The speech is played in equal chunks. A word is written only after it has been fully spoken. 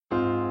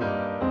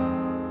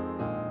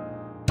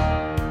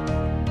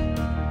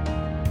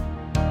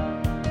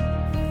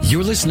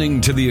You're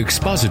listening to the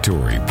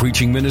expository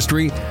preaching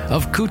ministry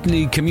of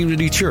Kootenai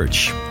Community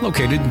Church,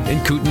 located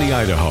in Kootenai,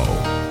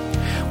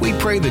 Idaho. We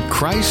pray that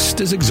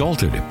Christ is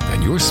exalted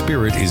and your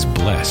spirit is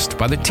blessed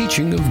by the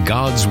teaching of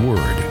God's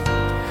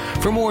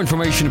Word. For more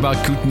information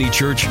about Kootenai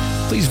Church,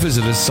 please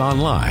visit us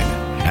online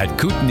at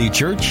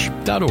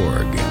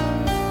kootenaichurch.org.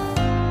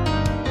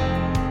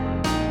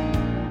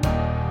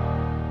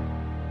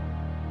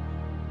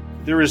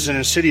 There is an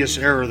insidious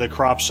error that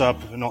crops up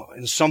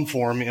in some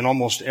form in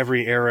almost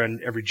every era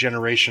and every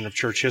generation of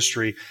church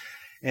history,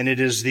 and it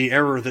is the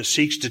error that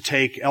seeks to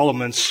take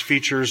elements,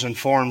 features, and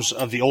forms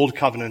of the Old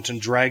Covenant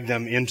and drag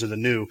them into the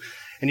New.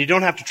 And you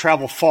don't have to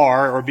travel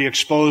far or be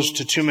exposed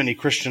to too many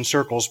Christian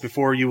circles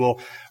before you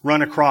will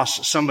run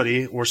across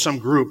somebody or some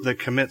group that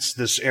commits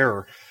this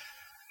error.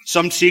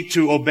 Some seek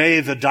to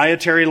obey the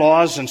dietary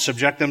laws and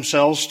subject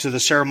themselves to the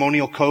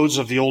ceremonial codes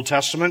of the Old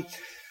Testament.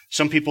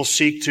 Some people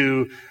seek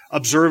to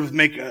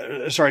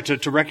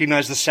to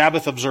recognize the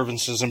Sabbath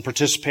observances and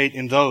participate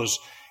in those,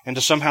 and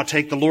to somehow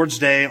take the Lord's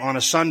Day on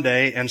a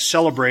Sunday and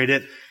celebrate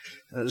it,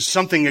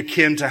 something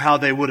akin to how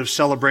they would have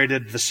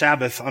celebrated the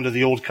Sabbath under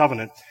the Old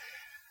Covenant.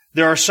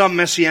 There are some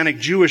Messianic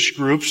Jewish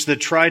groups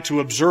that try to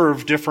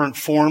observe different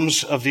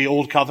forms of the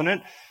Old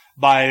Covenant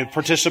by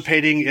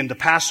participating in the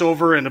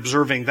Passover and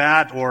observing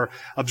that, or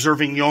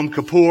observing Yom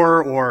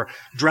Kippur, or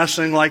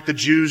dressing like the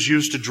Jews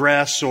used to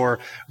dress, or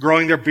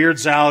growing their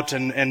beards out,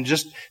 and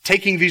just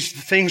taking these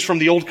things from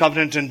the Old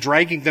Covenant and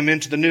dragging them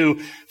into the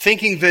New,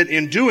 thinking that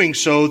in doing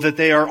so that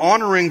they are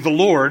honoring the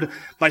Lord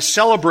by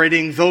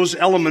celebrating those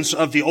elements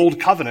of the Old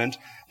Covenant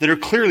that are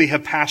clearly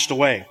have passed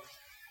away.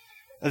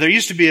 There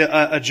used to be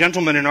a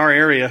gentleman in our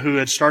area who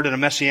had started a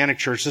Messianic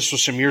church. This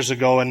was some years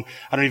ago, and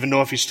I don't even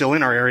know if he's still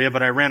in our area,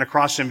 but I ran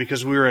across him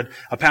because we were at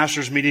a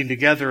pastor's meeting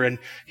together, and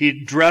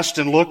he dressed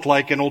and looked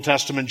like an Old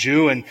Testament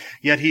Jew, and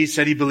yet he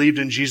said he believed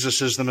in Jesus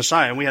as the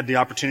Messiah. And we had the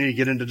opportunity to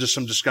get into just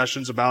some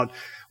discussions about,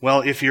 well,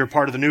 if you're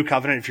part of the New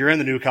Covenant, if you're in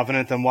the New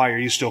Covenant, then why are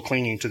you still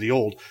clinging to the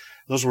Old?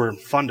 Those were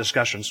fun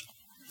discussions.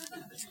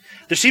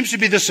 There seems to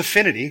be this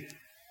affinity,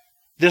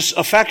 this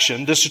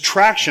affection, this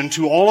attraction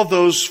to all of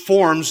those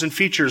forms and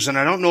features. And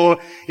I don't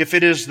know if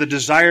it is the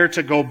desire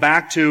to go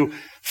back to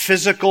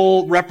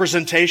physical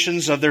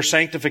representations of their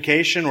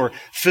sanctification, or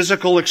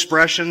physical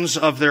expressions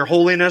of their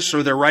holiness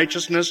or their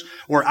righteousness,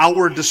 or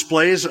outward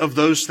displays of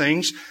those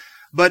things.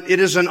 But it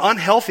is an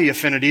unhealthy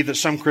affinity that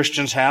some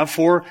Christians have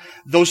for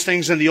those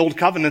things in the Old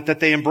Covenant that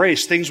they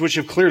embrace, things which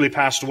have clearly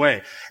passed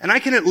away. And I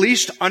can at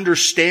least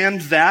understand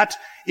that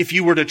if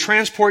you were to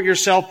transport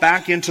yourself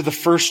back into the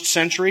first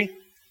century.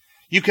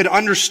 You could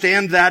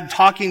understand that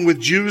talking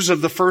with Jews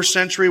of the first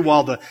century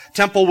while the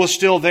temple was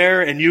still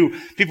there, and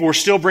people were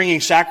still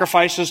bringing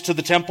sacrifices to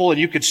the temple, and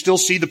you could still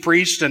see the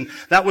priest, and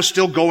that was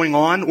still going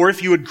on. Or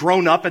if you had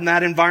grown up in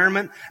that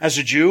environment as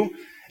a Jew,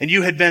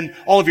 and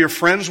all of your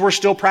friends were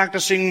still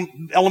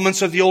practicing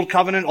elements of the Old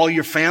Covenant, all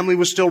your family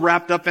was still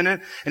wrapped up in it,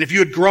 and if you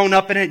had grown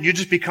up in it, you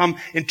just become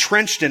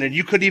entrenched in it.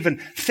 You could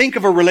even think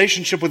of a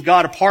relationship with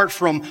God apart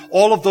from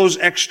all of those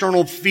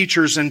external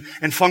features and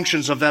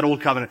functions of that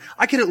Old Covenant.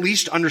 I can at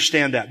least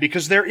understand that,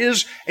 because there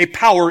is a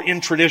power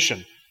in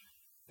tradition.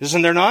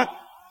 Isn't there not?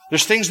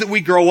 There's things that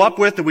we grow up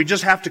with that we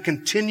just have to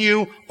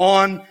continue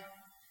on,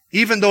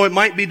 even though it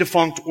might be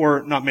defunct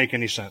or not make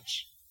any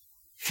sense.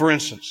 For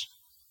instance,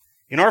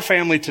 in our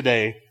family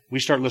today, we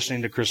start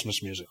listening to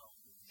Christmas music.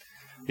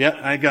 Yeah,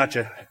 I got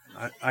you.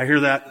 I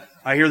hear that.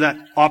 I hear that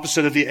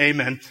opposite of the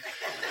amen.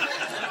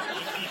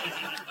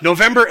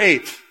 November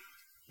 8th.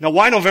 Now,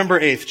 why November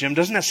 8th, Jim?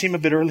 Doesn't that seem a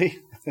bit early?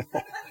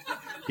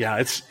 Yeah,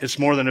 it's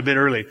more than a bit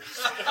early.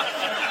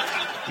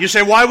 You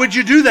say, why would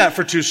you do that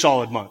for 2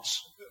 solid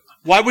months?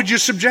 Why would you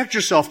subject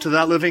yourself to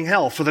that living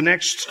hell for the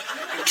next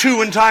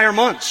 2 entire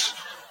months?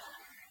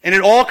 And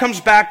it all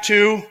comes back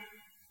to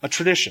a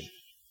tradition.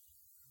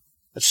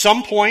 At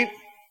some point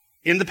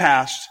in the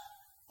past,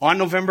 on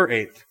November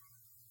 8th,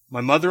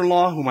 my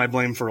mother-in-law, whom I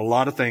blame for a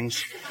lot of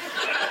things,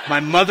 my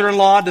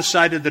mother-in-law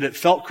decided that it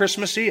felt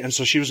Christmassy, and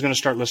so she was going to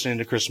start listening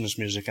to Christmas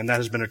music, and that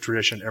has been a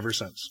tradition ever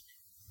since.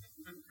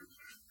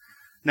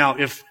 Now,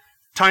 if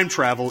time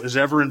travel is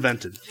ever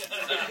invented,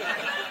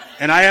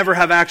 and I ever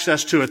have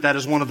access to it, that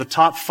is one of the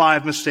top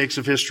 5 mistakes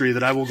of history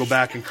that I will go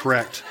back and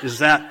correct,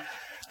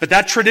 but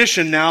that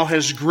tradition now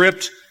has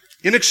gripped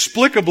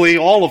inexplicably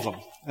all of them.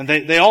 And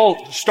they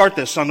all start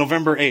this on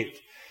November 8th.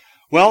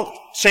 Well,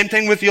 same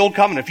thing with the Old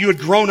Covenant. If you had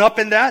grown up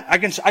in that, I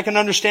can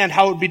understand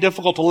how it would be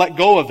difficult to let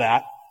go of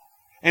that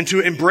and to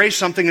embrace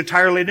something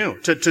entirely new,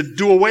 to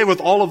do away with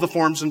all of the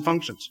forms and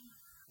functions.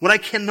 What I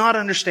cannot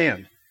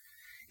understand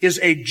is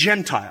a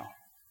Gentile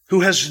who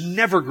has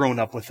never grown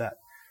up with that,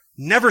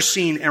 never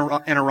seen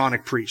an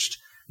Aaronic priest,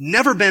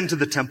 never been to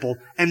the temple,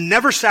 and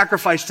never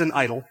sacrificed an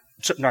idol.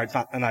 No,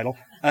 not an idol.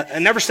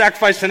 And never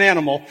sacrificed an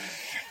animal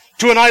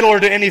to an idol or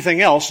to anything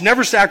else,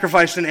 never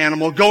sacrificed an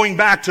animal, going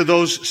back to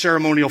those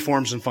ceremonial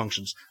forms and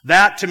functions.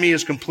 That, to me,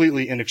 is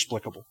completely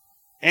inexplicable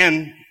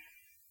and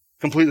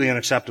completely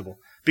unacceptable.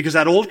 Because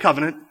that Old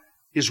Covenant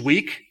is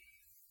weak,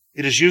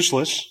 it is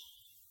useless,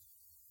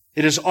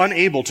 It is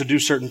unable to do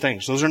certain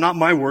things. Those are not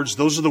my words.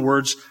 Those are the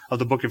words of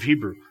the book of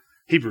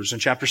Hebrews in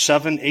chapter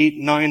 7, 8,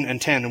 9,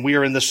 and 10. And we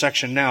are in this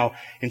section now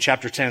in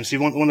chapter 10. See,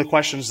 one of the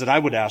questions that I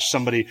would ask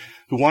somebody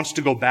who wants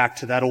to go back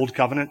to that old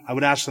covenant, I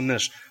would ask them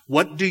this: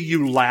 what do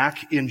you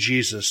lack in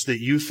Jesus that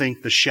you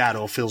think the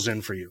shadow fills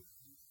in for you?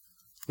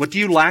 What do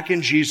you lack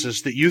in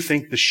Jesus that you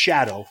think the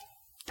shadow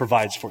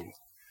provides for you?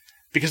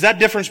 Because that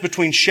difference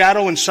between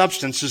shadow and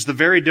substance is the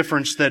very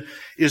difference that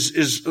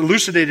is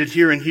elucidated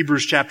here in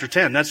Hebrews chapter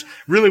 10. That's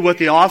really what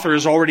the author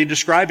is already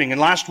describing.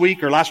 And last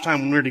week, or last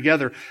time when we were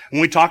together,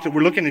 when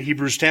we're looking at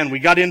Hebrews 10, we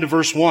got into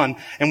verse 1,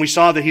 and we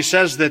saw that he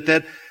says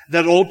that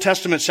Old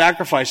Testament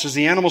sacrifices,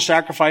 the animal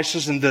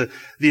sacrifices and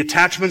the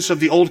attachments of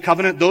the Old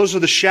Covenant, those are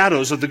the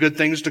shadows of the good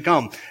things to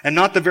come, and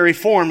not the very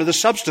form or the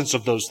substance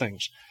of those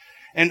things.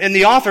 And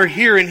the author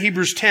here in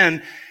Hebrews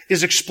 10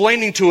 is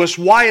explaining to us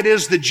why it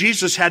is that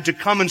Jesus had to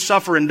come and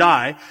suffer and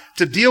die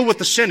to deal with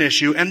the sin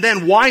issue, and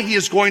then why he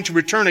is going to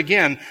return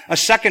again a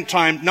second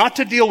time, not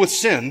to deal with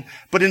sin,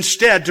 but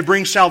instead to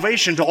bring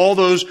salvation to all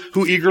those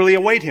who eagerly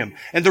await him.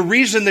 And the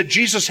reason that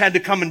Jesus had to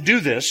come and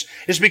do this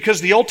is because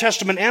the Old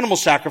Testament animal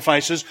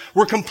sacrifices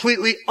were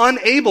completely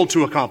unable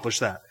to accomplish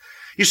that.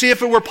 You see,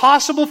 if it were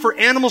possible for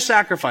animal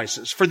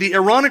sacrifices, for the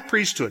Aaronic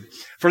priesthood,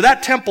 for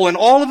that temple and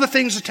all of the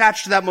things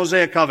attached to that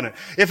Mosaic covenant,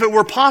 if it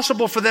were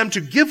possible for them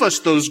to give us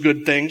those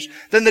good things,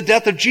 then the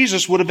death of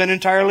Jesus would have been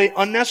entirely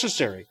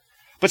unnecessary.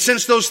 But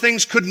since those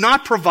things could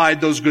not provide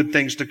those good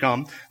things to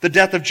come, the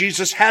death of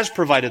Jesus has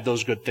provided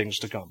those good things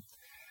to come.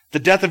 The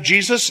death of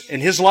Jesus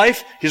in his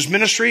life, his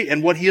ministry,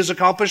 and what he has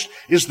accomplished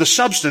is the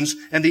substance,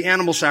 and the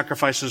animal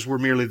sacrifices were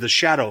merely the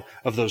shadow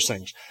of those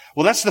things.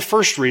 Well, that's the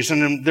first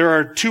reason, and there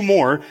are two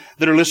more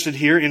that are listed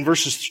here in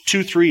verses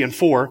 2, 3, and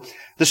 4.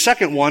 The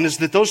second one is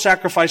that those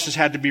sacrifices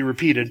had to be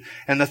repeated,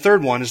 and the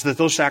third one is that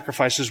those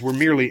sacrifices were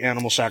merely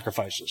animal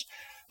sacrifices.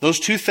 Those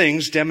two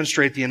things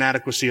demonstrate the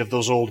inadequacy of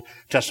those Old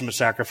Testament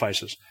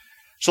sacrifices.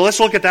 So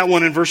let's look at that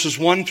one in verses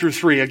 1 through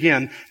 3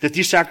 again, that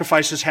these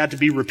sacrifices had to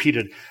be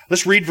repeated.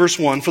 Let's read verse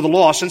 1. For the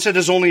law, since it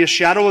is only a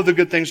shadow of the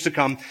good things to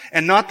come,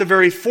 and not the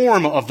very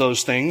form of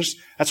those things,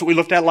 that's what we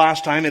looked at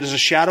last time, it is a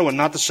shadow and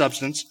not the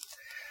substance,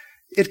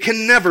 it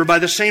can never, by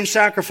the same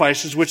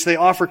sacrifices which they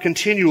offer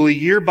continually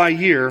year by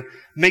year,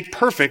 make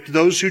perfect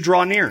those who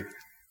draw near.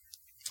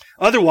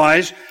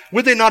 Otherwise,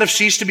 would they not have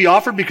ceased to be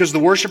offered, because the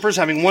worshippers,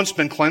 having once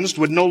been cleansed,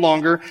 would no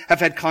longer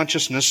have had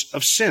consciousness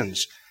of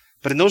sins?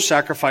 But in those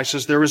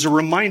sacrifices, there is a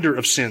reminder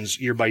of sins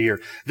year by year.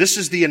 This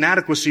is the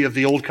inadequacy of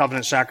the Old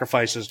Covenant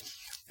sacrifices,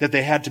 that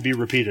they had to be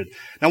repeated.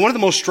 Now, one of the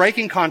most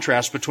striking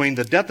contrasts between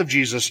the death of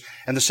Jesus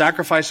and the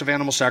sacrifice of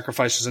animal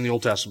sacrifices in the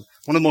Old Testament,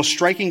 one of the most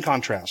striking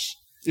contrasts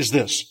is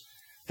this,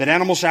 that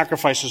animal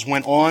sacrifices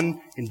went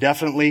on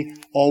indefinitely,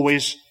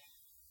 always.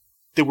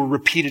 They were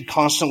repeated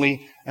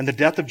constantly, and the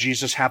death of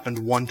Jesus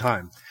happened one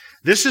time.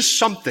 This is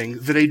something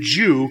that a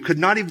Jew would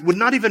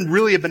not even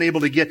really have been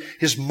able to get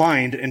his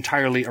mind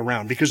entirely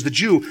around, because the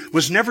Jew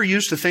was never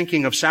used to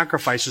thinking of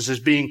sacrifices as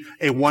being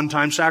a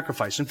one-time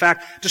sacrifice. In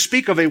fact, to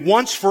speak of a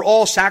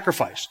once-for-all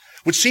sacrifice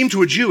would seem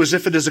to a Jew as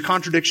if it is a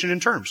contradiction in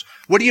terms.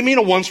 What do you mean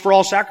a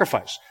once-for-all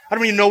sacrifice? I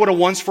don't even know what a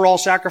once-for-all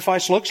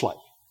sacrifice looks like.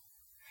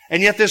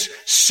 And yet this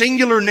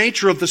singular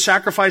nature of the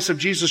sacrifice of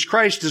Jesus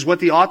Christ is what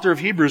the author of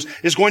Hebrews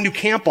is going to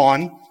camp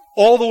on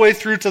all the way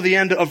through to the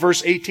end of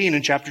verse 18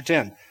 in chapter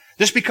 10.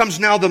 This becomes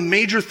now the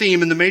major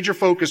theme and the major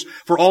focus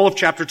for all of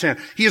chapter 10.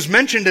 He has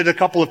mentioned it a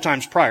couple of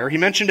times prior. He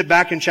mentioned it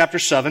back in chapter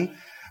 7,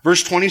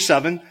 verse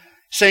 27,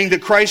 saying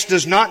that Christ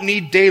does not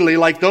need daily,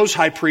 like those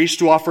high priests,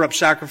 to offer up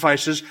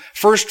sacrifices,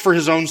 first for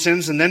his own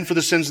sins and then for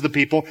the sins of the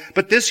people.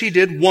 But this he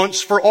did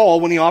once for all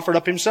when he offered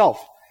up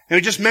himself. And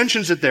he just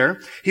mentions it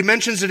there. He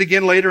mentions it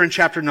again later in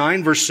chapter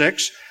 9, verse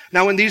 6.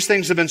 Now when these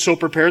things have been so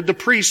prepared, the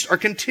priests are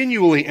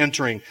continually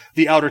entering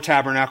the outer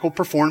tabernacle,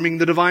 performing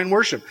the divine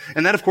worship.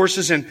 And that, of course,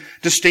 is in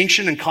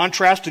distinction and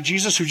contrast to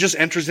Jesus, who just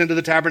enters into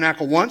the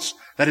tabernacle once.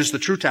 That is the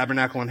true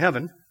tabernacle in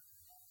heaven.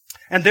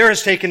 And there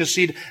has taken his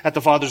seat at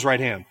the Father's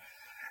right hand.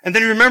 And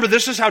then remember,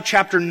 this is how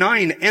chapter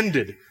 9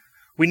 ended.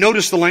 We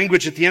notice the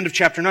language at the end of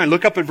chapter 9.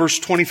 Look up at verse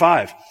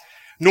 25.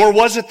 Nor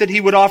was it that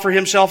he would offer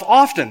himself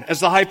often,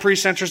 as the high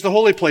priest enters the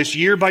holy place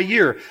year by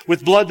year,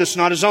 with blood that's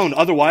not his own.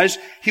 Otherwise,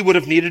 he would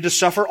have needed to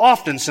suffer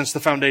often since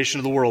the foundation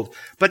of the world.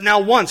 But now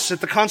once,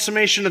 at the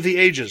consummation of the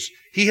ages,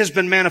 he has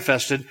been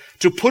manifested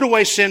to put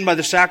away sin by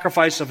the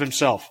sacrifice of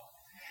himself.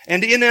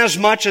 And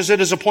inasmuch as it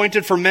is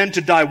appointed for men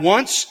to die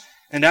once,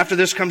 and after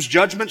this comes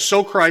judgment,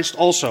 so Christ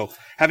also,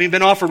 having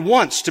been offered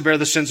once to bear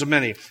the sins of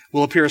many,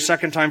 will appear a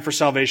second time for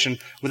salvation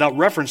without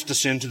reference to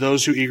sin to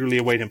those who eagerly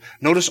await him.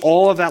 Notice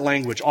all of that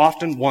language,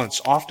 often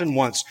once, often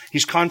once.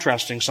 He's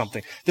contrasting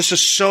something. This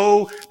is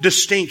so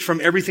distinct from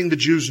everything the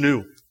Jews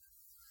knew.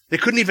 They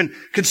couldn't even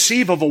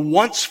conceive of a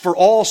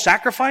once-for-all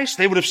sacrifice.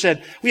 They would have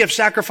said, we have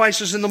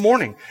sacrifices in the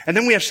morning, and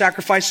then we have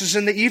sacrifices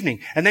in the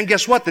evening. And then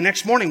guess what? The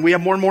next morning we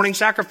have more morning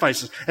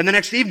sacrifices. And the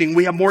next evening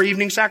we have more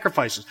evening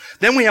sacrifices.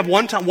 Then we have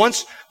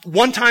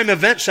one-time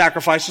event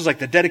sacrifices like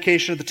the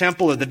dedication of the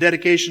temple or the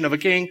dedication of a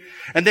king.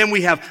 And then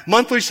we have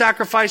monthly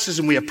sacrifices,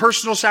 and we have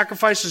personal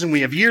sacrifices, and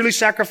we have yearly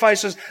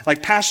sacrifices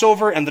like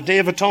Passover and the Day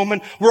of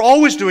Atonement. We're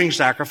always doing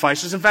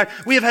sacrifices. In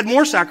fact, we have had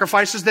more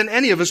sacrifices than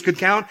any of us could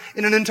count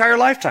in an entire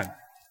lifetime.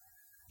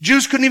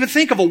 Jews couldn't even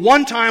think of a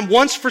one-time,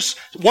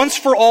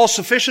 once-for-all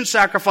sufficient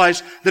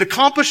sacrifice that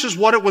accomplishes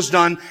what it was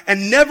done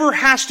and never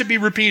has to be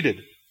repeated.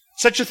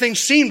 Such a thing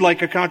seemed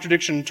like a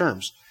contradiction in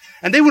terms.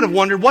 And they would have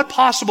wondered, what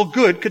possible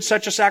good could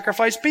such a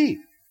sacrifice be?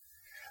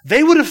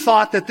 They would have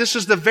thought that this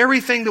is the very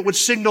thing that would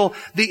signal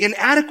the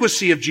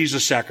inadequacy of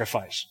Jesus'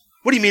 sacrifice.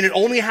 What do you mean, it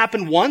only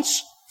happened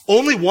once?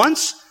 Only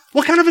once?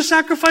 What kind of a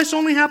sacrifice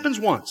only happens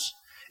once?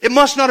 It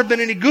must not have been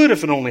any good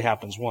if it only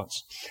happens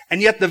once.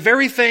 And yet the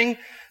very thing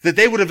that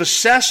they would have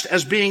assessed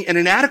as being an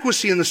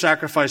inadequacy in the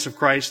sacrifice of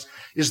Christ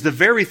is the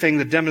very thing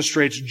that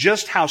demonstrates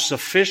just how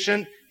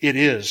sufficient it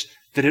is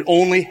that it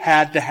only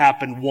had to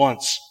happen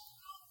once.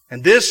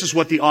 And this is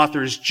what the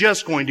author is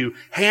just going to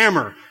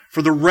hammer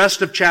for the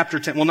rest of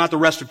chapter 10. Well, not the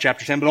rest of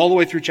chapter 10, but all the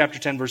way through chapter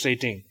 10, verse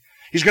 18.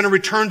 He's going to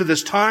return to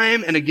this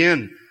time and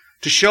again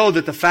to show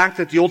that the fact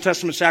that the Old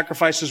Testament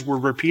sacrifices were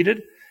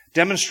repeated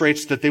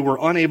demonstrates that they were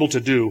unable to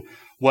do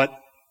what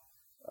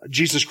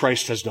Jesus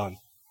Christ has done.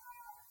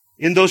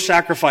 In those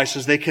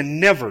sacrifices, they can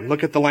never,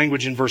 look at the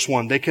language in verse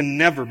 1, they can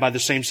never, by the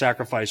same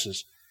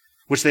sacrifices,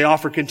 which they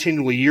offer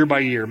continually year by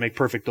year, make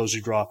perfect those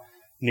who draw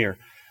near.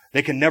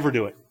 They can never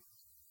do it.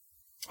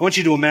 I want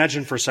you to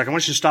imagine for a second, I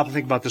want you to stop and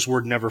think about this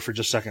word never for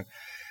just a second.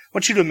 I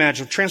want you to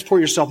imagine,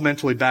 transport yourself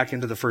mentally back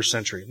into the first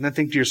century, and then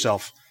think to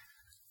yourself,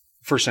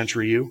 first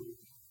century you.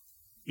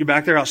 You're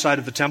back there outside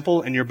of the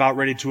temple, and you're about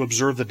ready to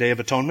observe the Day of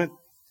Atonement.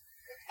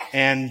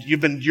 And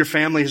your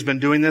family has been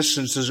doing this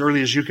since as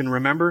early as you can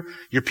remember.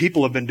 Your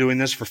people have been doing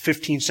this for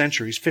 15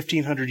 centuries,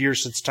 1,500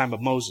 years since the time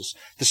of Moses.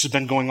 This has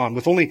been going on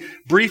with only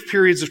brief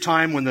periods of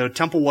time when the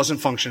temple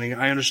wasn't functioning.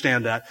 I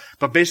understand that.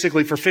 But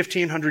basically for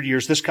 1,500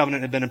 years, this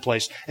covenant had been in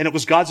place. And it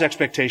was God's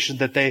expectation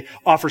that they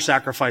offer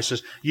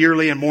sacrifices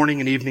yearly and morning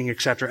and evening,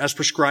 etc., as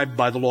prescribed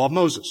by the law of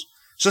Moses.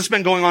 So this has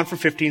been going on for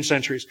 15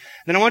 centuries.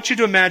 Then I want you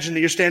to imagine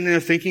that you're standing there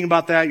thinking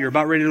about that. You're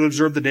about ready to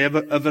observe the Day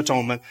of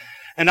Atonement.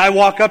 And I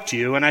walk up to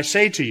you and I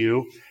say to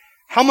you,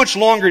 how much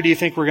longer do you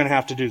think we're going to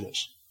have to do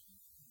this?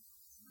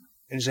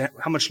 And you say,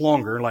 how much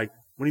longer? Like,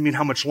 what do you mean,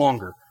 how much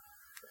longer?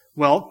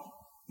 Well,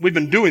 we've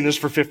been doing this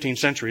for 15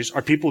 centuries.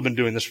 Our people have been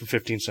doing this for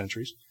 15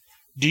 centuries.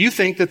 Do you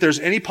think that there's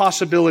any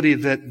possibility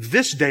that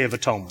this Day of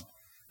Atonement,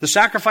 the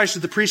sacrifice that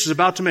the priest is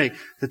about to make,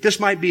 that this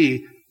might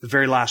be the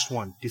very last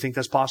one? Do you think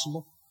that's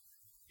possible?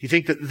 Do you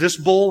think that this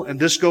bull and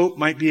this goat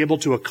might be able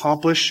to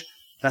accomplish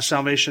that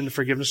salvation and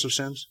forgiveness of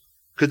sins?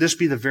 Could this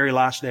be the very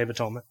last Day of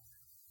Atonement?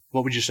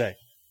 What would you say?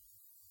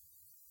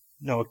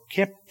 No, it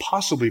can't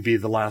possibly be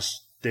the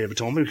last Day of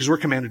Atonement because we're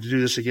commanded to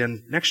do this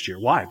again next year.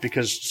 Why?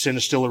 Because sin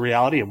is still a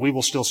reality and we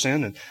will still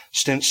sin and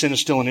sin is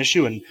still an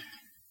issue. And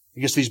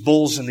I guess these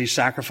bulls and these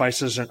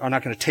sacrifices are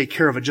not going to take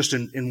care of it just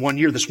in 1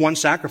 year. This one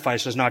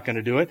sacrifice is not going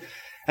to do it.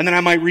 And then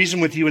I might reason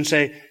with you and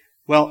say,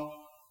 well,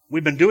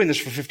 we've been doing this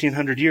for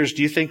 1,500 years.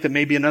 Do you think that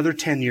maybe another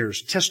 10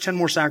 years, just 10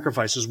 more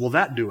sacrifices, will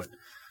that do it?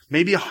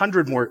 Maybe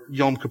 100 more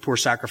Yom Kippur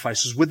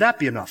sacrifices. Would that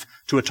be enough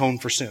to atone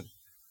for sin?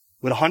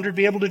 Would 100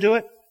 be able to do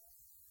it?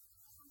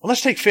 Well,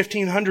 let's take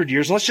 1,500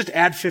 years and let's just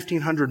add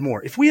 1,500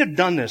 more. If we had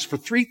done this for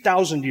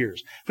 3,000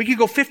 years, if we could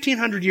go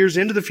 1,500 years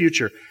into the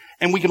future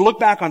and we could look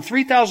back on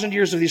 3,000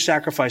 years of these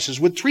sacrifices,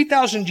 would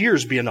 3,000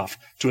 years be enough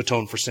to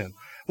atone for sin?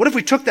 What if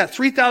we took that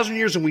 3,000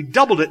 years and we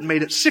doubled it and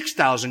made it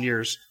 6,000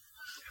 years?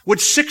 Would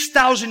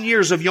 6,000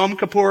 years of Yom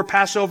Kippur,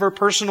 Passover,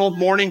 personal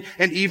morning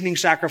and evening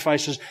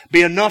sacrifices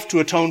be enough to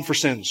atone for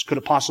sins? Could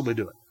it possibly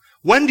do it?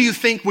 When do you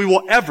think we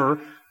will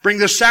ever bring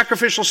this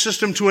sacrificial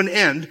system to an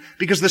end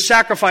because the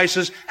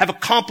sacrifices have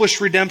accomplished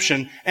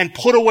redemption and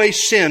put away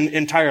sin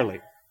entirely?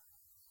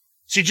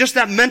 See, just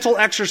that mental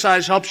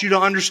exercise helps you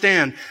to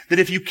understand that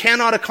if you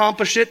cannot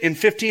accomplish it in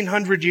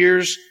 1,500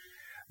 years,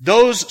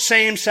 those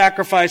same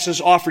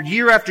sacrifices offered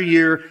year after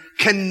year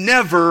can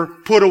never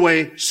put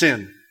away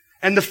sin.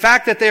 And the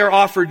fact that they are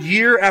offered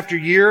year after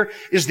year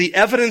is the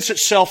evidence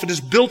itself. It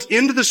is built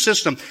into the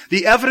system.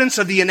 The evidence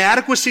of the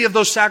inadequacy of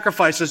those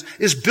sacrifices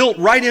is built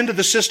right into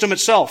the system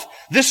itself.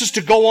 This is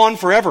to go on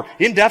forever,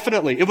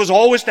 indefinitely. It was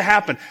always to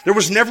happen. There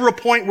was never a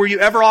point where you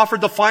ever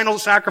offered the final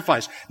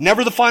sacrifice.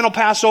 Never the final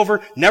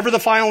Passover, never the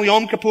final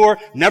Yom Kippur,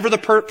 never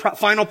the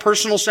final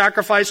personal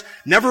sacrifice,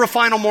 never a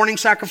final morning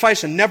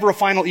sacrifice, and never a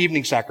final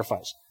evening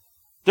sacrifice.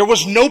 There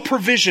was no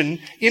provision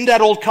in that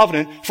old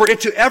covenant for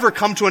it to ever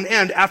come to an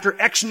end after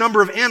X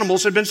number of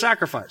animals had been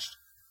sacrificed.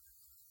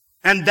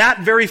 And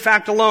that very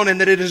fact alone,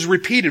 and that it is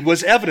repeated,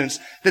 was evidence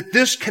that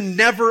this can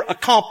never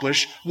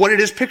accomplish what it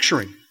is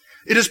picturing.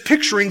 It is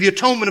picturing the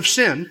atonement of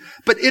sin,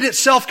 but it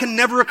itself can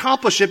never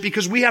accomplish it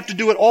because we have to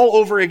do it all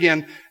over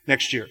again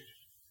next year.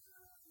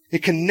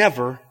 It can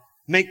never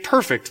Make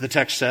perfect, the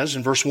text says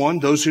in verse 1,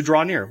 those who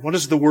draw near. What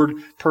does the word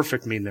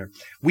perfect mean there?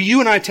 You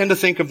and I tend to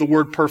think of the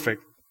word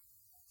perfect.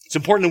 It's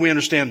important that we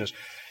understand this.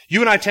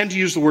 You and I tend to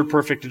use the word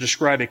perfect to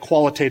describe a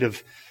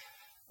qualitative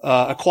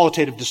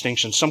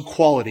distinction, some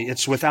quality.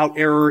 It's without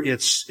error.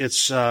 It's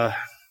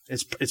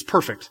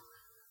perfect.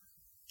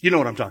 You know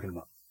what I'm talking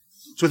about.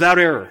 It's without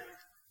error.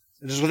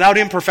 It is without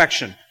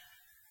imperfection.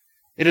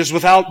 It is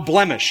without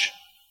blemish.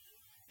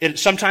 It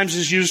sometimes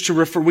is used to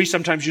refer, we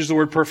sometimes use the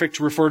word perfect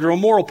to refer to a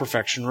moral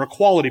perfection or a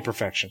quality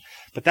perfection.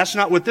 But that's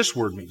not what this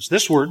word means.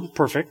 This word,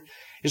 perfect,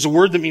 is a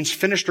word that means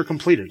finished or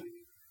completed.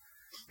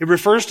 It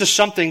refers to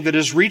something that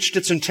has reached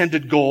its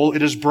intended goal.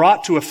 It is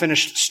brought to a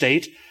finished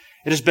state.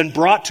 It has been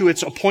brought to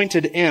its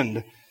appointed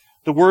end.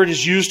 The word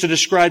is used to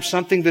describe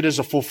something that is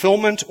a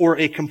fulfillment or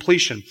a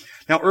completion.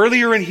 Now,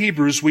 earlier in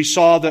Hebrews, we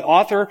saw the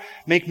author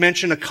make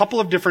mention a couple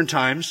of different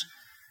times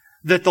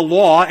that the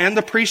law and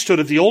the priesthood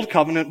of the Old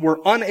Covenant were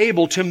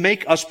unable to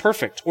make us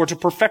perfect or to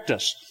perfect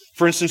us.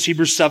 For instance,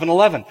 Hebrews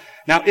 7:11.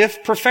 Now,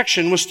 if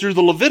perfection was through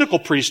the Levitical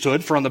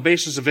priesthood, for on the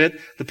basis of it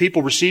the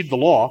people received the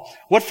law,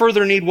 what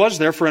further need was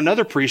there for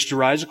another priest to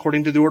rise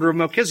according to the order of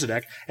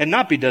Melchizedek and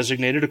not be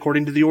designated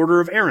according to the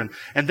order of Aaron?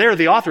 And there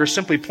the author is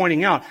simply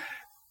pointing out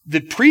the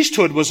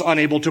priesthood was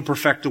unable to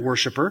perfect the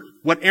worshiper.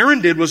 What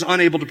Aaron did was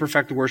unable to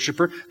perfect the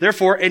worshiper.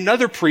 Therefore,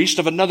 another priest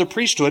of another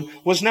priesthood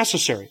was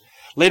necessary.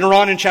 Later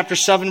on in chapter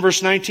 7,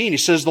 verse 19, he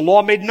says, the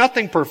law made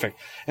nothing perfect.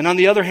 And on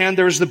the other hand,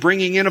 there is the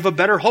bringing in of a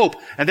better hope.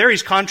 And there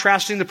he's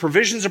contrasting the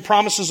provisions and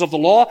promises of the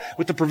law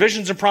with the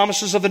provisions and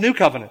promises of the new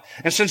covenant.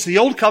 And since the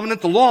old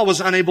covenant, the law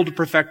was unable to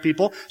perfect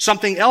people,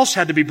 something else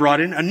had to be brought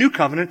in, a new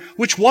covenant,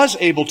 which was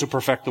able to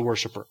perfect the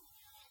worshiper.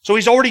 So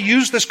he's already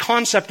used this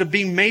concept of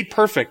being made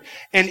perfect.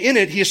 And in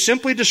it, he is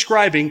simply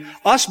describing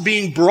us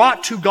being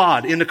brought to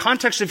God. In the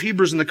context of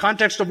Hebrews, in the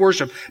context of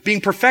worship,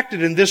 being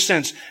perfected in this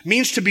sense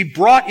means to be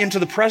brought into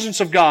the presence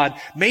of God,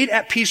 made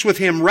at peace with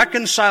Him,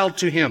 reconciled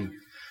to Him,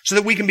 so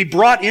that we can be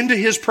brought into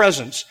His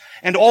presence,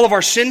 and all of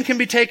our sin can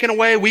be taken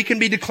away, we can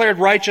be declared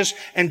righteous,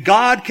 and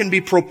God can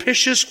be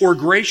propitious or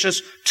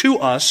gracious to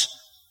us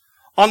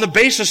on the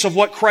basis of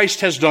what Christ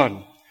has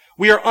done.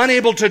 We are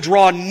unable to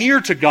draw near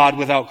to God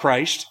without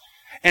Christ.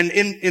 And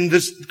in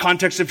this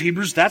context of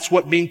Hebrews, that's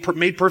what being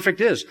made perfect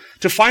is.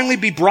 To finally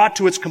be brought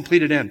to its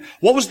completed end.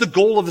 What was the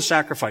goal of the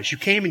sacrifice? You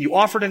came and you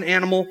offered an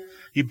animal.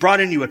 You brought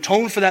in, you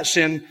atoned for that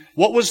sin.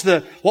 What was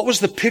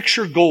the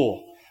pictured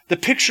goal? The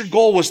pictured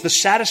goal was the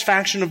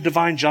satisfaction of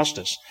divine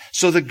justice,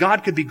 so that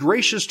God could be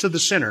gracious to the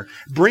sinner,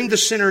 bring the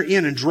sinner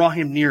in and draw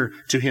him near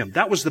to Him.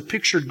 That was the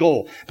pictured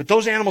goal. But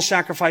those animal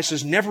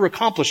sacrifices never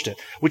accomplished it,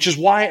 which is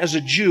why as a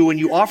Jew, when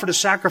you offered a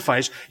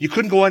sacrifice, you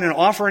couldn't go in and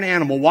offer an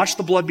animal, watch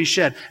the blood be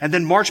shed, and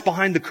then march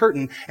behind the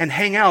curtain and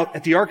hang out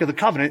at the Ark of the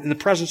Covenant in the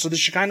presence of the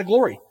Shekinah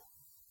glory.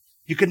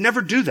 You could never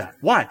do that.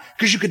 Why?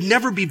 Because you could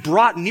never be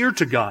brought near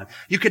to God.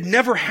 You could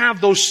never have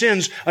those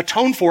sins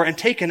atoned for and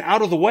taken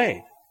out of the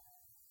way.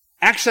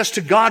 Access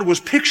to God was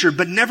pictured,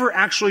 but never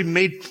actually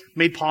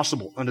made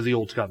possible under the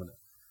Old Covenant.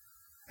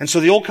 And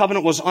so the Old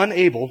Covenant was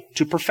unable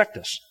to perfect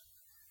us.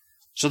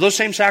 So those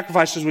same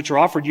sacrifices which are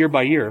offered year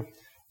by year,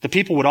 the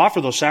people would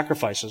offer those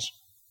sacrifices.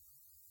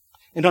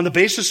 And on the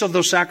basis of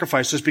those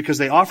sacrifices, because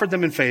they offered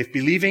them in faith,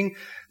 believing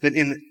that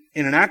in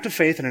an act of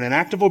faith and in an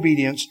act of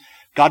obedience,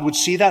 God would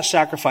see that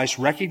sacrifice,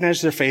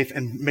 recognize their faith,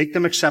 and make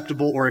them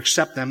acceptable or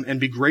accept them and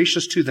be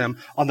gracious to them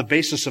on the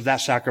basis of that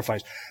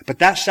sacrifice. But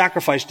that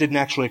sacrifice didn't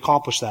actually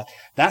accomplish that.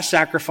 That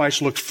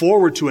sacrifice looked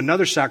forward to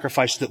another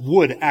sacrifice that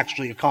would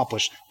actually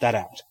accomplish that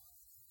act.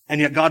 And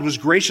yet God was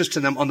gracious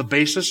to them on the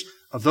basis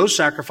of those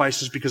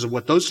sacrifices because of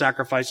what those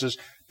sacrifices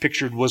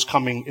pictured was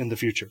coming in the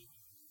future.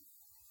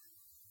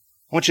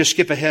 I want you to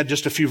skip ahead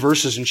just a few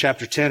verses in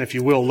chapter 10, if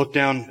you will. Look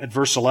down at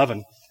verse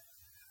 11.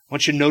 I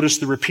want you to notice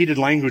the repeated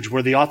language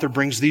where the author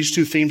brings these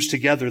two themes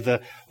together.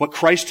 What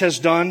Christ has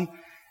done,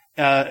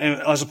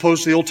 as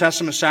opposed to the Old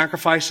Testament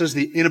sacrifices,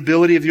 the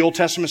inability of the Old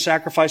Testament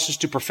sacrifices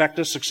to perfect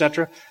us,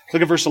 etc.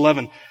 Look at verse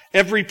 11.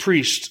 Every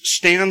priest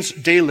stands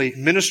daily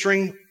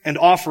ministering and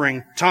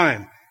offering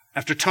time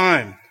after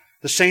time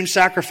the same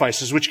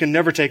sacrifices which can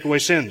never take away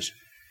sins.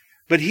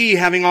 But he,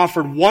 having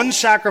offered one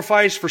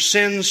sacrifice for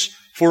sins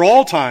for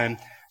all time,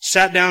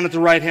 sat down at the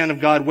right hand of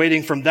God,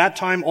 waiting from that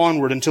time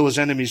onward until His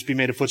enemies be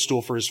made a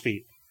footstool for His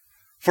feet.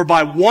 For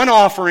by one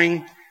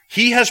offering,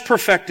 He has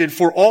perfected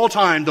for all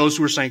time those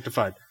who are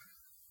sanctified.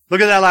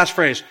 Look at that last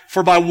phrase.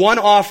 For by one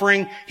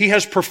offering, He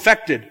has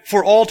perfected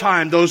for all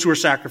time those who are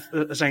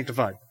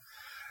sanctified.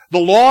 The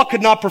law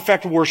could not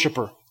perfect a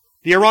worshiper.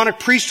 The Aaronic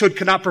priesthood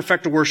could not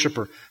perfect a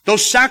worshiper.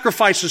 Those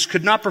sacrifices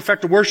could not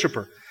perfect a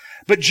worshiper.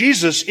 But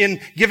Jesus,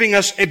 in giving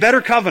us a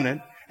better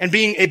covenant, and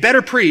being a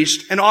better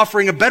priest and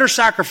offering a better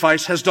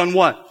sacrifice, has done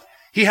what?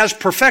 He has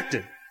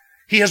perfected.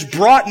 He has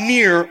brought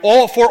near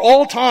for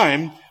all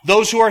time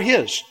those who are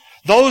His.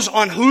 Those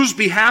on whose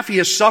behalf He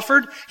has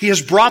suffered, He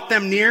has brought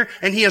them near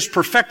and He has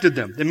perfected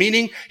them. The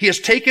meaning, He has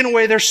taken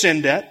away their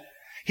sin debt.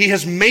 He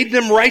has made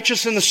them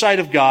righteous in the sight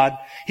of God.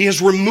 He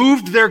has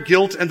removed their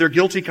guilt and their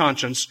guilty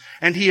conscience,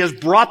 and He has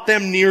brought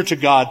them near to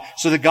God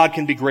so that God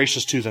can be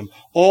gracious to them,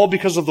 all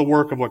because of the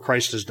work of what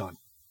Christ has done.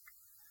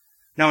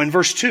 Now in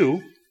verse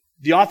 2,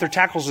 the author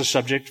tackles the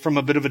subject from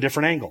a bit of a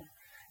different angle.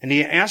 And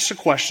he asks a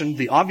question.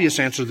 The obvious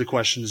answer to the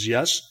question is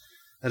yes.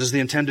 That is the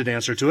intended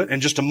answer to it.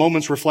 And just a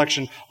moment's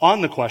reflection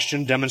on the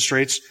question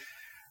demonstrates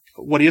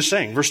what he is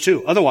saying. Verse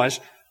 2, otherwise,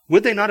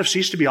 would they not have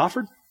ceased to be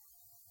offered?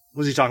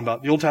 What is he talking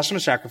about? The Old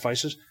Testament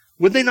sacrifices.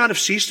 Would they not have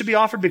ceased to be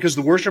offered because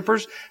the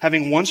worshipers,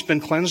 having once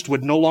been cleansed,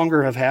 would no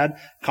longer have had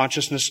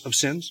consciousness of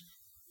sins?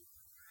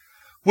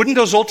 Wouldn't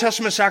those Old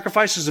Testament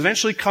sacrifices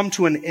eventually come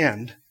to an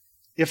end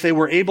if they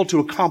were able to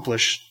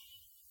accomplish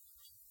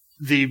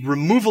the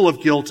removal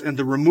of guilt and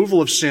the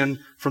removal of sin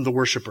from the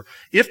worshiper?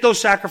 If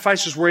those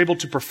sacrifices were able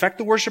to perfect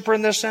the worshiper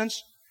in this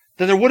sense,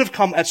 then there would have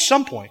come at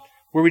some point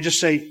where we just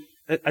say,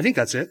 I think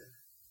that's it.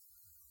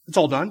 It's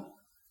all done.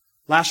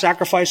 Last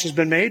sacrifice has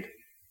been made.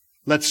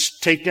 Let's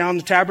take down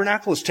the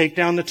tabernacle. Let's take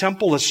down the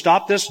temple. Let's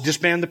stop this,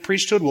 disband the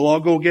priesthood. We'll all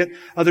go get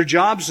other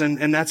jobs,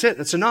 and that's it.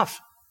 That's enough.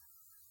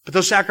 But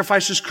those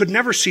sacrifices could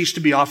never cease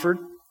to be offered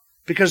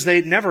because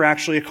they never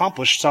actually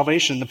accomplished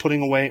salvation, the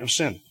putting away of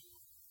sin.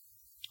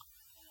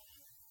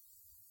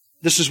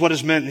 This is what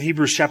is meant in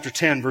Hebrews chapter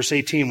 10, verse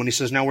 18, when he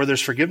says, now where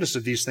there's forgiveness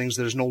of these things,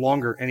 there's no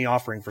longer any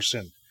offering for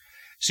sin.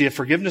 See, if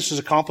forgiveness is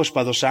accomplished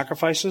by those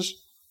sacrifices,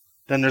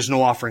 then there's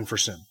no offering for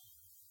sin.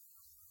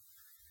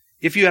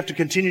 If you have to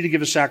continue to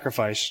give a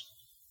sacrifice,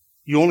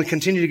 you only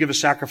continue to give a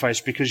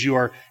sacrifice because you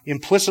are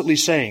implicitly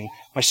saying,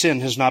 my sin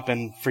has not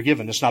been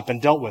forgiven, it's not been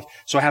dealt with,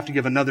 so I have to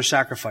give another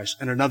sacrifice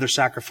and another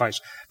sacrifice.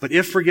 But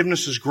if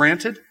forgiveness is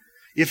granted,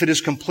 if it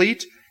is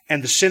complete,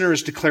 and the sinner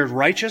is declared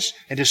righteous,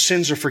 and his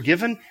sins are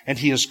forgiven, and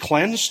he is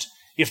cleansed,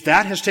 if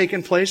that has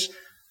taken place,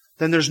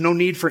 then there's no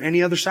need for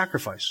any other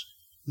sacrifice.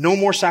 No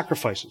more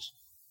sacrifices.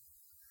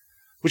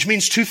 Which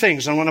means two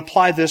things. I want to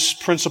apply this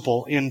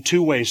principle in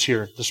two ways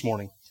here this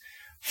morning.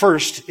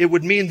 First, it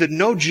would mean that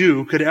no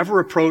Jew could ever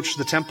approach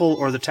the temple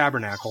or the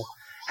tabernacle,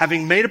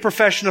 having made a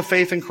profession of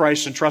faith in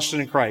Christ and trusted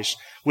in Christ,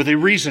 with a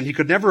reason. He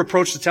could never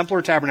approach the temple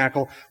or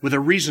tabernacle with a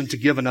reason to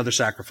give another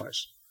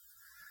sacrifice.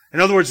 In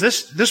other words,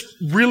 this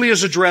really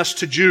is addressed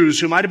to Jews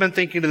who might have been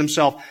thinking to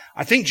themselves,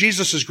 I think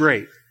Jesus is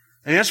great.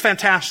 And that's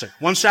fantastic.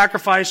 One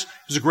sacrifice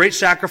is a great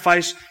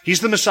sacrifice.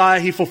 He's the Messiah.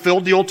 He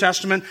fulfilled the Old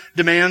Testament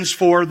demands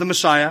for the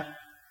Messiah.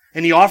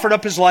 And He offered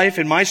up His life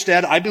in my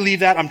stead. I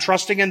believe that. I'm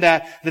trusting in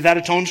that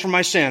atones for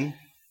my sin.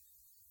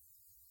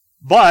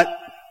 But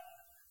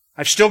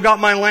I've still got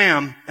my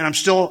lamb, and I'm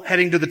still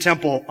heading to the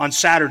temple on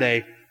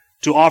Saturday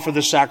to offer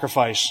this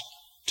sacrifice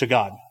to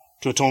God,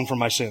 to atone for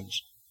my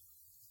sins.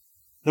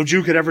 No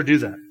Jew could ever do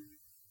that.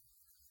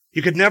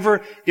 You could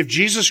never, if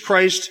Jesus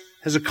Christ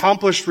has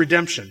accomplished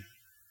redemption,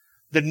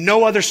 then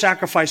no other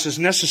sacrifice is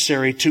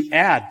necessary to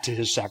add to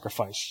His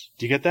sacrifice.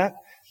 Do you get that?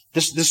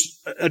 This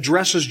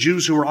addresses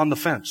Jews who are on the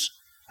fence.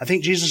 I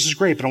think Jesus is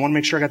great, but I want to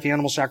make sure I got the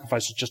animal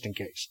sacrifices just in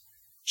case.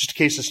 Just in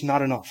case it's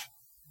not enough.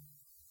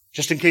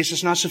 Just in case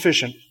it's not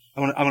sufficient.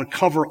 I'm going to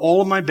cover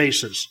all of my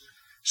bases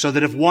so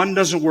that if one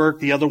doesn't work,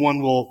 the other one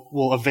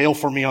will avail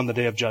for me on the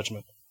day of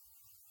judgment.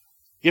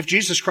 If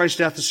Jesus Christ's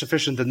death is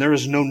sufficient, then there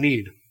is no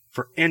need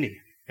for any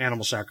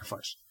animal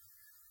sacrifice.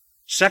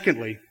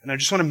 Secondly, and I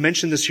just want to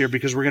mention this here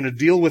because we're going to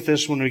deal with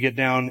this when we get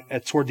down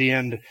toward the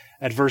end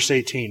at verse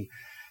 18.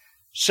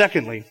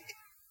 Secondly,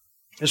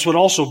 this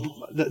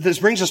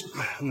brings us,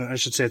 I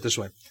should say it this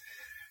way.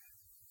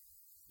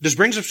 This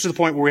brings us to the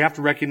point where we have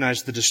to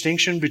recognize the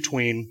distinction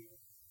between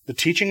the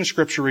teaching of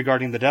Scripture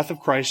regarding the death of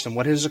Christ and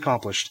what He has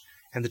accomplished,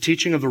 and the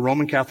teaching of the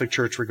Roman Catholic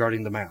Church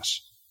regarding the Mass.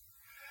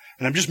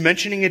 And I'm just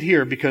mentioning it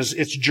here because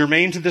it's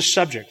germane to this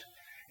subject.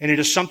 And it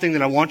is something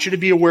that I want you to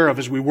be aware of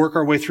as we work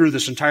our way through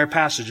this entire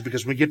passage,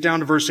 because when we get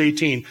down to verse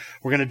 18,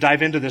 we're going to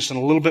dive into this in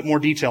a little bit more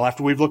detail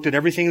after we've looked at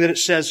everything that it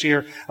says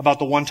here about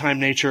the one-time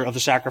nature of the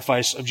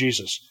sacrifice of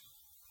Jesus.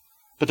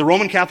 But the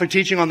Roman Catholic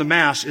teaching on the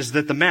Mass is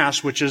that the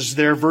Mass, which is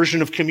their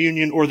version of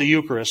communion or the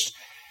Eucharist,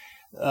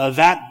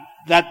 that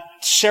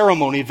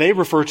ceremony they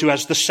refer to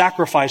as the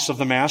sacrifice of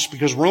the Mass,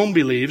 because Rome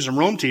believes, and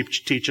Rome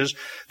teaches,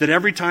 that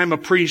every time a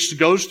priest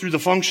goes through the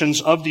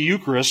functions of the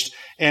Eucharist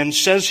and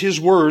says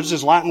his words,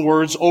 his Latin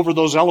words, over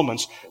those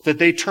elements, that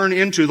they turn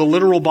into the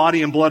literal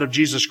body and blood of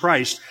Jesus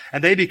Christ,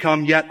 and they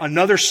become yet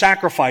another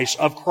sacrifice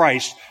of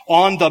Christ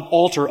on the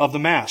altar of the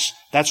Mass.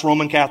 That's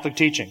Roman Catholic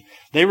teaching.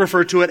 They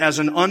refer to it as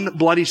an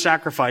unbloody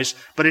sacrifice,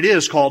 but it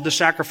is called the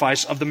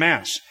sacrifice of the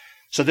Mass.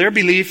 So their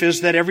belief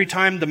is that every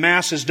time the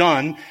Mass is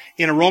done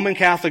in a Roman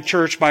Catholic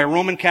church by a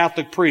Roman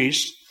Catholic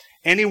priest,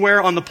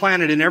 anywhere on the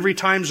planet, in every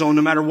time zone,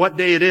 no matter what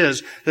day it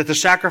is, that the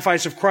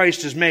sacrifice of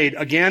Christ is made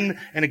again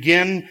and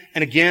again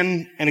and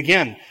again and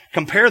again.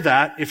 Compare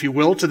that, if you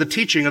will, to the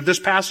teaching of this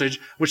passage,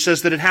 which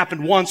says that it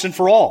happened once and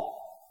for all.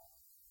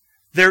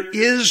 There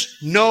is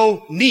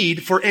no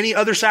need for any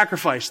other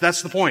sacrifice.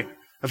 That's the point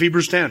of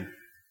Hebrews 10.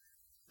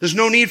 There's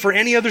no need for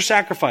any other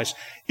sacrifice.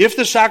 If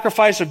the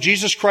sacrifice of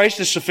Jesus Christ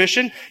is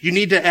sufficient, you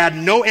need to add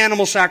no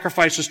animal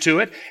sacrifices to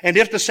it. And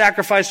if the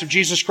sacrifice of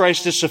Jesus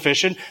Christ is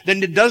sufficient,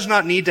 then it does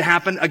not need to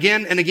happen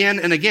again and again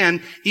and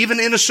again, even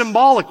in a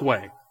symbolic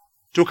way,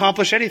 to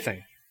accomplish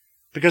anything.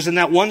 Because in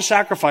that one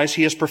sacrifice,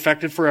 He has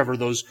perfected forever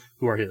those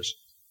who are His.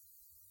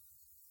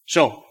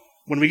 So,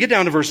 when we get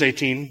down to verse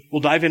 18,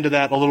 we'll dive into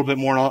that a little bit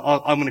more, and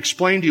I'm going to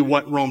explain to you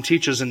what Rome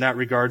teaches in that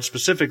regard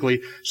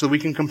specifically so that we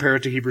can compare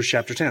it to Hebrews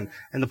chapter 10.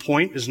 And the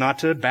point is not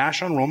to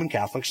bash on Roman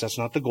Catholics. That's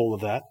not the goal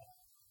of that.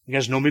 You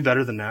guys know me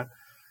better than that.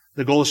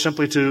 The goal is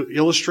simply to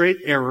illustrate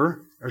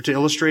error, or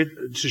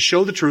to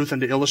show the truth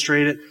and to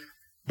illustrate it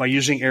by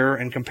using error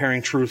and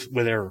comparing truth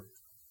with error.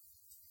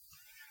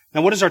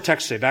 Now, what does our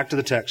text say? Back to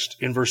the text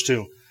in verse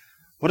 2.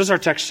 What does our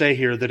text say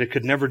here that it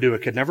could never do?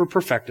 It could never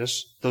perfect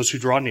us, those who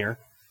draw near.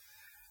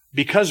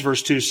 Because,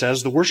 verse 2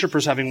 says, the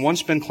worshippers, having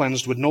once been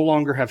cleansed, would no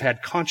longer have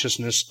had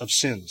consciousness of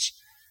sins.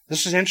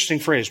 This is an interesting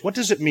phrase. What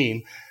does it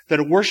mean that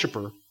a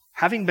worshiper,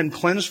 having been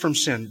cleansed from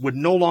sin, would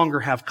no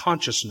longer have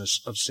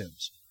consciousness of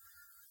sins?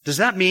 Does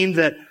that mean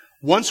that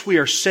once we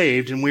are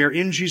saved and we are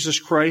in Jesus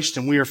Christ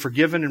and we are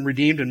forgiven and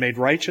redeemed and made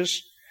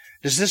righteous,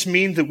 does this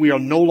mean that we are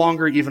no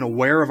longer even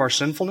aware of our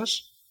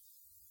sinfulness?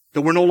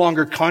 That we're no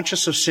longer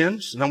conscious of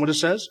sins? Is that what it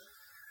says?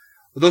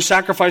 Those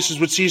sacrifices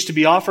would cease to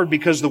be offered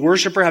because the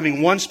worshiper,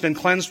 having once been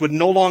cleansed, would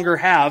no longer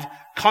have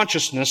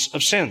consciousness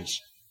of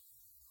sins.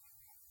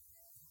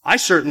 I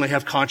certainly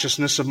have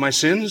consciousness of my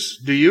sins.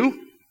 Do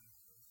you?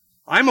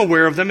 I'm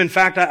aware of them. In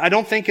fact, I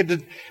don't think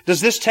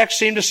does this text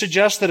seem to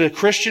suggest that a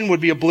Christian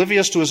would be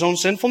oblivious to his own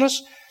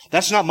sinfulness?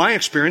 That's not my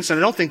experience, and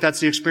I don't think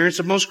that's the experience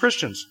of most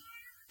Christians.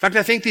 In fact,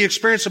 I think the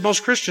experience of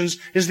most Christians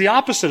is the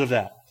opposite of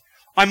that.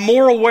 I'm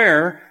more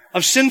aware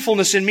of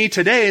sinfulness in me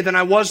today than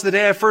I was the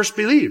day I first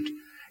believed.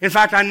 In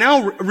fact, I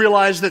now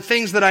realize that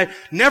things that I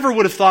never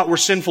would have thought were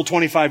sinful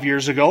 25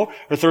 years ago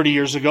or 30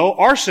 years ago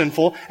are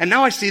sinful, and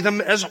now I see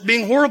them as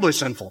being horribly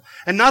sinful.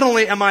 And not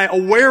only am I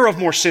aware of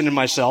more sin in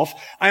myself,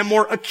 I am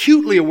more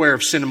acutely aware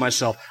of sin in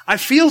myself. I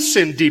feel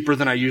sin deeper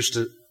than I used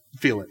to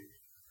feel it.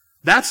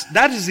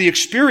 That is the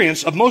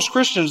experience of most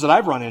Christians that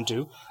I've run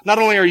into. Not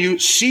only are you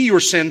see your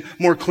sin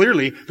more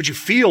clearly, but you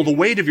feel the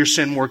weight of your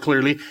sin more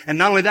clearly. And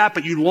not only that,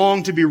 but you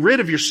long to be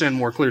rid of your sin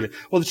more clearly.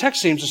 Well, the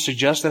text seems to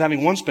suggest that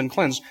having once been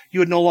cleansed, you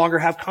would no longer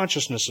have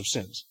consciousness of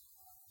sins.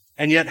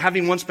 And yet,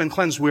 having once been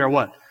cleansed, we are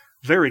what?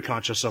 Very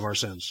conscious of our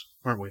sins,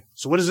 aren't we?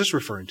 So what is this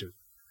referring to?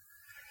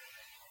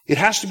 It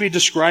has to be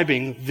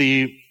describing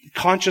the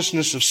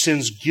consciousness of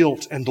sin's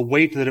guilt and the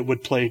weight that it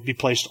would be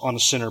placed on a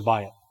sinner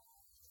by it.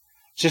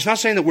 See, it's not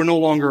saying that we're no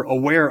longer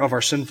aware of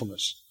our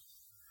sinfulness,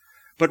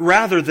 but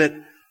rather that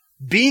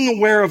being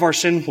aware of our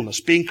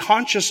sinfulness, being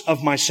conscious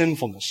of my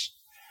sinfulness,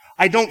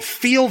 I don't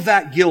feel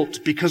that guilt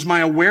because my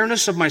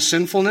awareness of my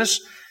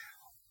sinfulness,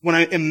 when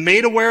I am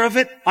made aware of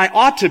it, that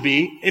ought to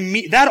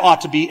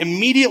be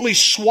immediately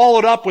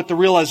swallowed up with the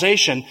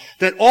realization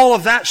that all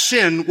of that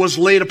sin was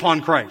laid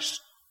upon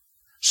Christ.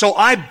 So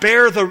I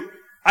bear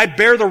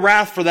the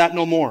wrath for that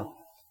no more.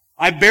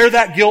 I bear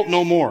that guilt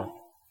no more.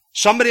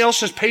 Somebody else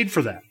has paid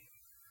for that.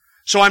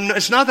 So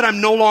it's not that I'm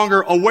no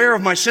longer aware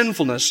of my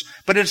sinfulness,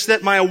 but it's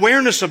that my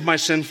awareness of my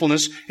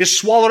sinfulness is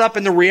swallowed up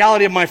in the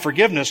reality of my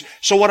forgiveness.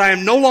 So what I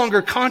am no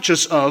longer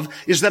conscious of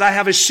is that I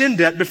have a sin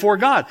debt before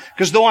God.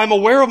 Because though I'm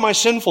aware of my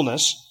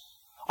sinfulness,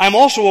 I'm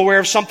also aware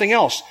of something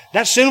else.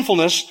 That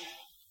sinfulness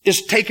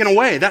is taken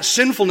away. That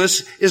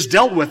sinfulness is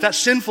dealt with. That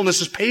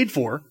sinfulness is paid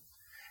for.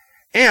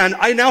 And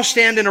I now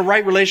stand in a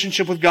right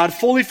relationship with God,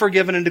 fully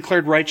forgiven and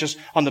declared righteous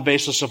on the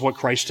basis of what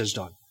Christ has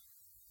done.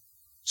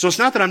 So it's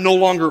not that I'm no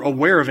longer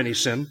aware of any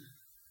sin,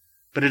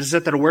 but it is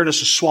that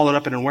awareness is swallowed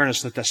up in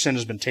awareness that sin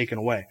has been taken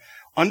away.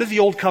 Under the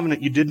old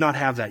covenant, you did not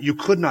have that. You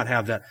could not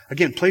have that.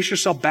 Again, place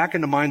yourself back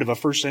in the mind of a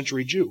first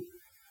century Jew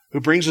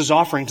who brings his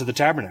offering to the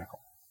tabernacle.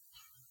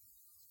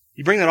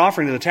 You bring that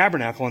offering to the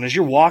tabernacle, and as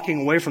you're walking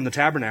away from the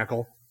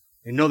tabernacle,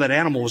 and know that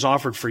animal was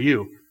offered for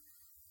you,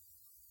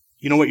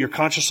 you know what you're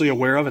consciously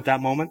aware of at that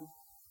moment?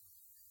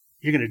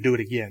 You're going to do it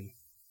again.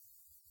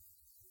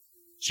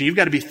 So you've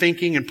got to be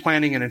thinking and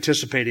planning and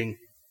anticipating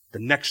the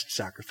next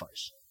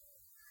sacrifice.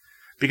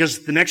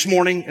 Because the next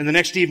morning and the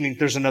next evening,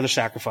 there's another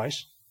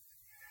sacrifice.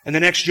 And the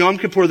next Yom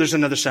Kippur, there's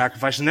another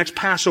sacrifice. The next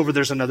Passover,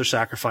 there's another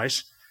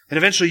sacrifice. And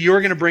eventually you're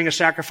going to bring a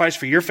sacrifice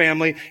for your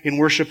family in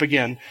worship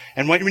again.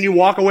 And when you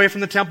walk away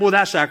from the temple with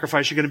that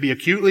sacrifice, you're going to be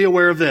acutely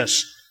aware of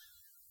this.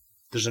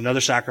 There's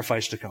another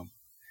sacrifice to come.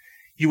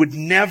 You would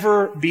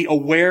never be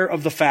aware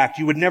of the fact,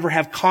 you would never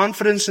have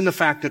confidence in the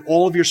fact that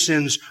all of your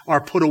sins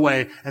are put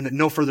away and that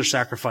no further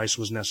sacrifice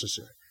was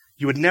necessary.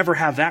 You would never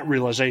have that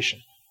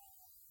realization.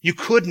 You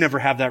could never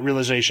have that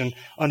realization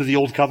under the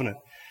old covenant.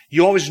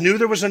 You always knew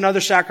there was another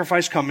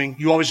sacrifice coming.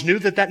 You always knew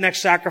that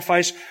next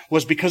sacrifice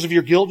was because of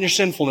your guilt and your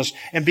sinfulness.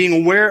 And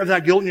being aware of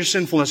that guilt and your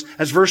sinfulness,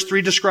 as verse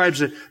 3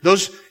 describes it,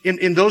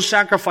 in those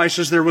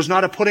sacrifices there was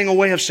not a putting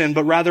away of sin,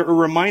 but rather a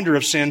reminder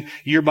of sin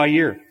year by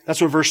year.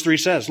 That's what verse 3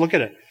 says. Look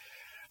at it.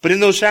 But in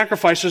those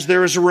sacrifices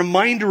there is a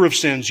reminder of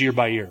sins year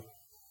by year.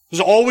 It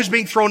was always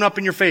being thrown up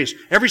in your face.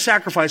 Every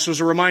sacrifice was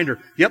a reminder.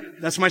 Yep,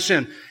 that's my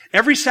sin.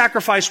 Every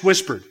sacrifice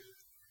whispered,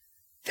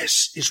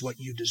 this is what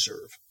you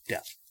deserve,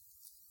 death.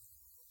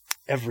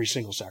 Every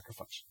single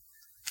sacrifice.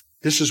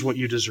 This is what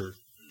you deserve,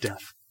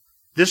 death.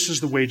 This is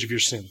the wage of your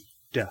sin,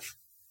 death.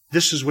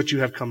 This is what you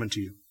have come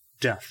into you,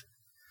 death.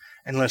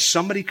 Unless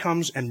somebody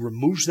comes and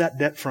removes that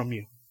debt from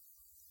you,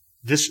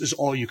 this is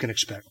all you can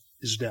expect,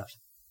 is death.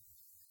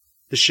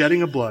 The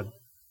shedding of blood.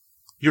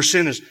 Your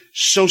sin is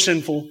so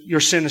sinful. Your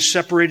sin has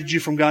separated you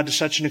from God to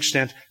such an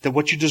extent that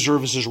what you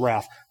deserve is His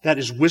wrath. That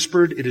is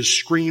whispered. It is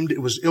screamed.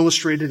 It was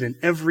illustrated in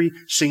every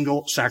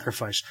single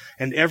sacrifice.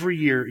 And every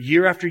year,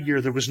 year after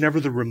year, there was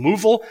never the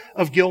removal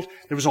of guilt.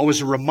 There was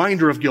always a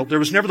reminder of guilt. There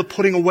was never the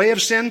putting away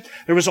of sin.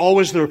 There was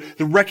always the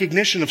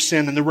recognition of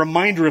sin and the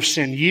reminder of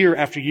sin year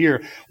after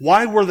year.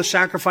 Why were the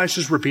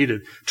sacrifices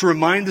repeated? To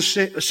remind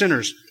the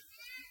sinners,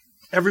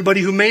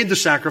 everybody who made the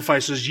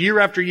sacrifices year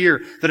after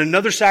year, that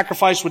another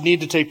sacrifice would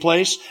need to take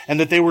place and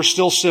that they were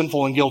still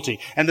sinful and guilty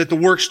and that the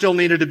work still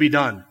needed to be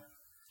done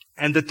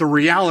and that the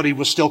reality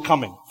was still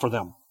coming for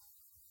them.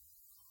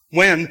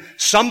 When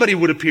somebody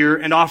would appear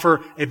and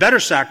offer a better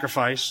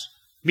sacrifice,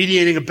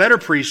 mediating a better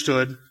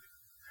priesthood,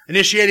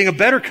 initiating a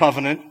better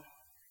covenant,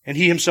 and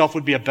He Himself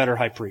would be a better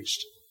high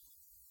priest.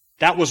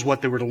 That was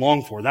what they were to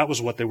long for. That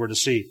was what they were to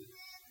see.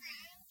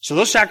 So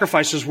those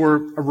sacrifices were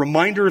a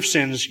reminder of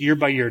sins year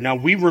by year. Now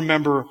we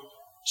remember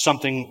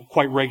something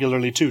quite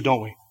regularly too,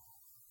 don't we?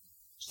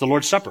 It's the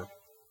Lord's Supper.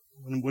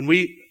 When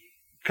we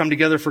come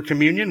together for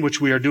communion,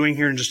 which we are doing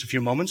here in just a few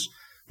moments,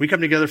 we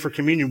come together for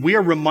communion, we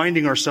are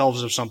reminding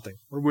ourselves of something.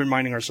 What are we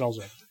reminding ourselves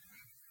of?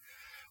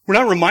 We're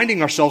not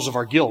reminding ourselves of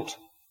our guilt.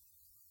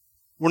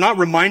 We're not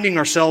reminding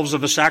ourselves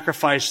of a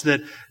sacrifice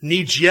that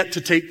needs yet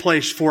to take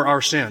place for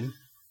our sin.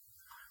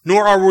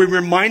 Nor are we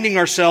reminding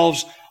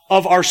ourselves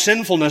of our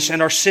sinfulness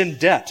and our sin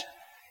debt.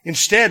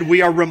 Instead,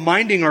 we are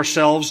reminding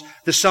ourselves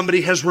that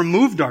somebody has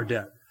removed our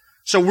debt.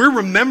 So we're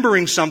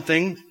remembering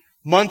something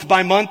month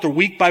by month or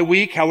week by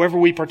week, however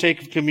we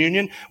partake of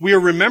communion. We are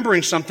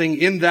remembering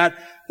something in that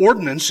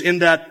ordinance, in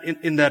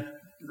that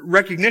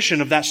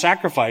recognition of that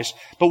sacrifice.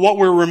 But what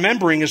we're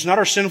remembering is not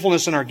our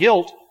sinfulness and our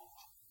guilt,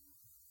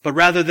 but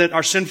rather that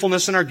our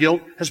sinfulness and our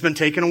guilt has been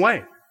taken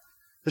away.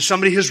 That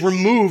somebody has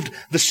removed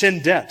the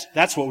sin debt.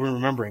 That's what we're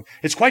remembering.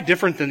 It's quite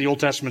different than the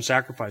Old Testament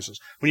sacrifices.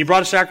 When you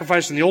brought a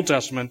sacrifice in the Old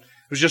Testament,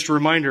 it was just a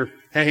reminder,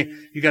 hey,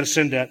 you got a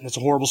sin debt, and it's a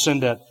horrible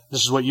sin debt.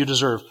 This is what you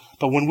deserve.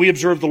 But when we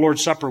observe the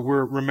Lord's Supper,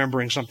 we're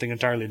remembering something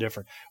entirely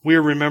different. We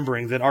are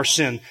remembering that our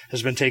sin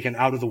has been taken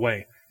out of the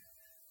way.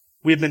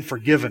 We have been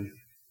forgiven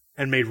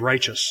and made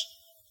righteous.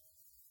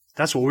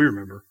 That's what we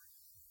remember.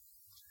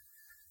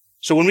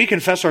 So when we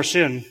confess our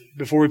sin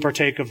before we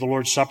partake of the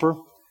Lord's Supper,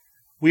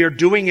 we are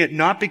doing it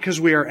not because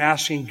we are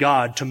asking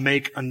God to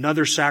make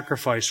another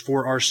sacrifice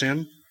for our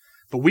sin,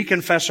 but we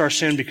confess our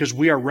sin because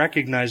we are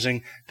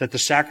recognizing that the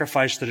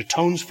sacrifice that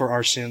atones for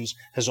our sins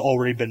has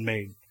already been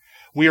made.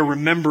 We are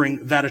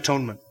remembering that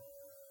atonement.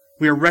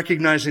 We are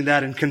recognizing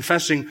that and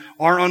confessing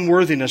our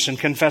unworthiness and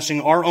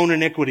confessing our own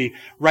iniquity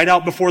right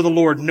out before the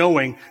Lord,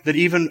 knowing that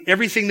even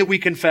everything that we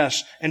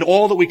confess and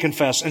all that we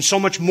confess and so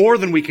much more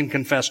than we can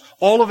confess,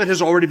 all of it has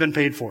already been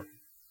paid for.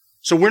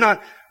 So we're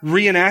not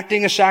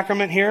reenacting a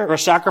sacrament here or a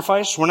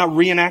sacrifice. We're not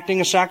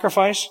reenacting a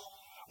sacrifice.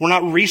 We're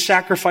not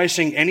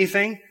re-sacrificing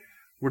anything.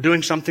 We're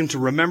doing something to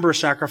remember a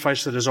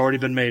sacrifice that has already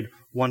been made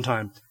one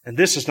time. And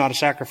this is not a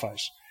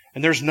sacrifice.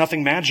 And there's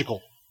nothing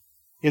magical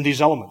in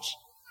these elements.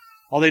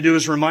 All they do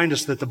is remind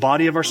us that the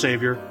body of our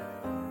Savior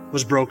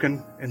was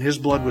broken and His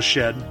blood was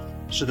shed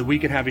so that we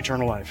can have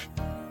eternal life.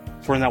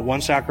 For in that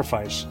one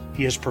sacrifice,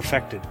 He has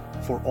perfected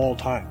for all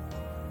time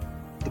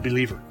the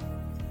believer.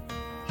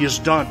 He has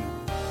done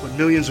what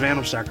millions of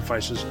animal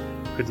sacrifices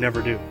could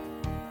never do,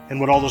 and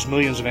what all those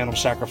millions of animal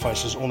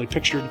sacrifices only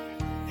pictured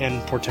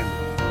and portended.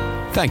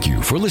 Thank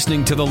you for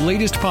listening to the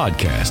latest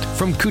podcast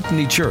from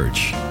Kootenai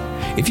Church.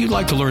 If you'd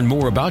like to learn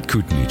more about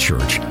Kootenai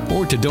Church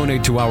or to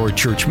donate to our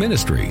church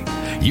ministry,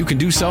 you can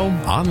do so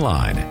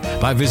online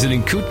by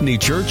visiting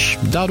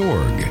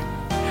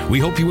kootenaichurch.org. We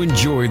hope you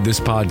enjoyed this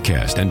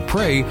podcast and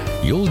pray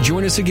you'll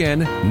join us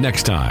again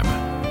next time.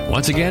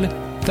 Once again,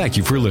 thank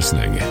you for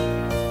listening.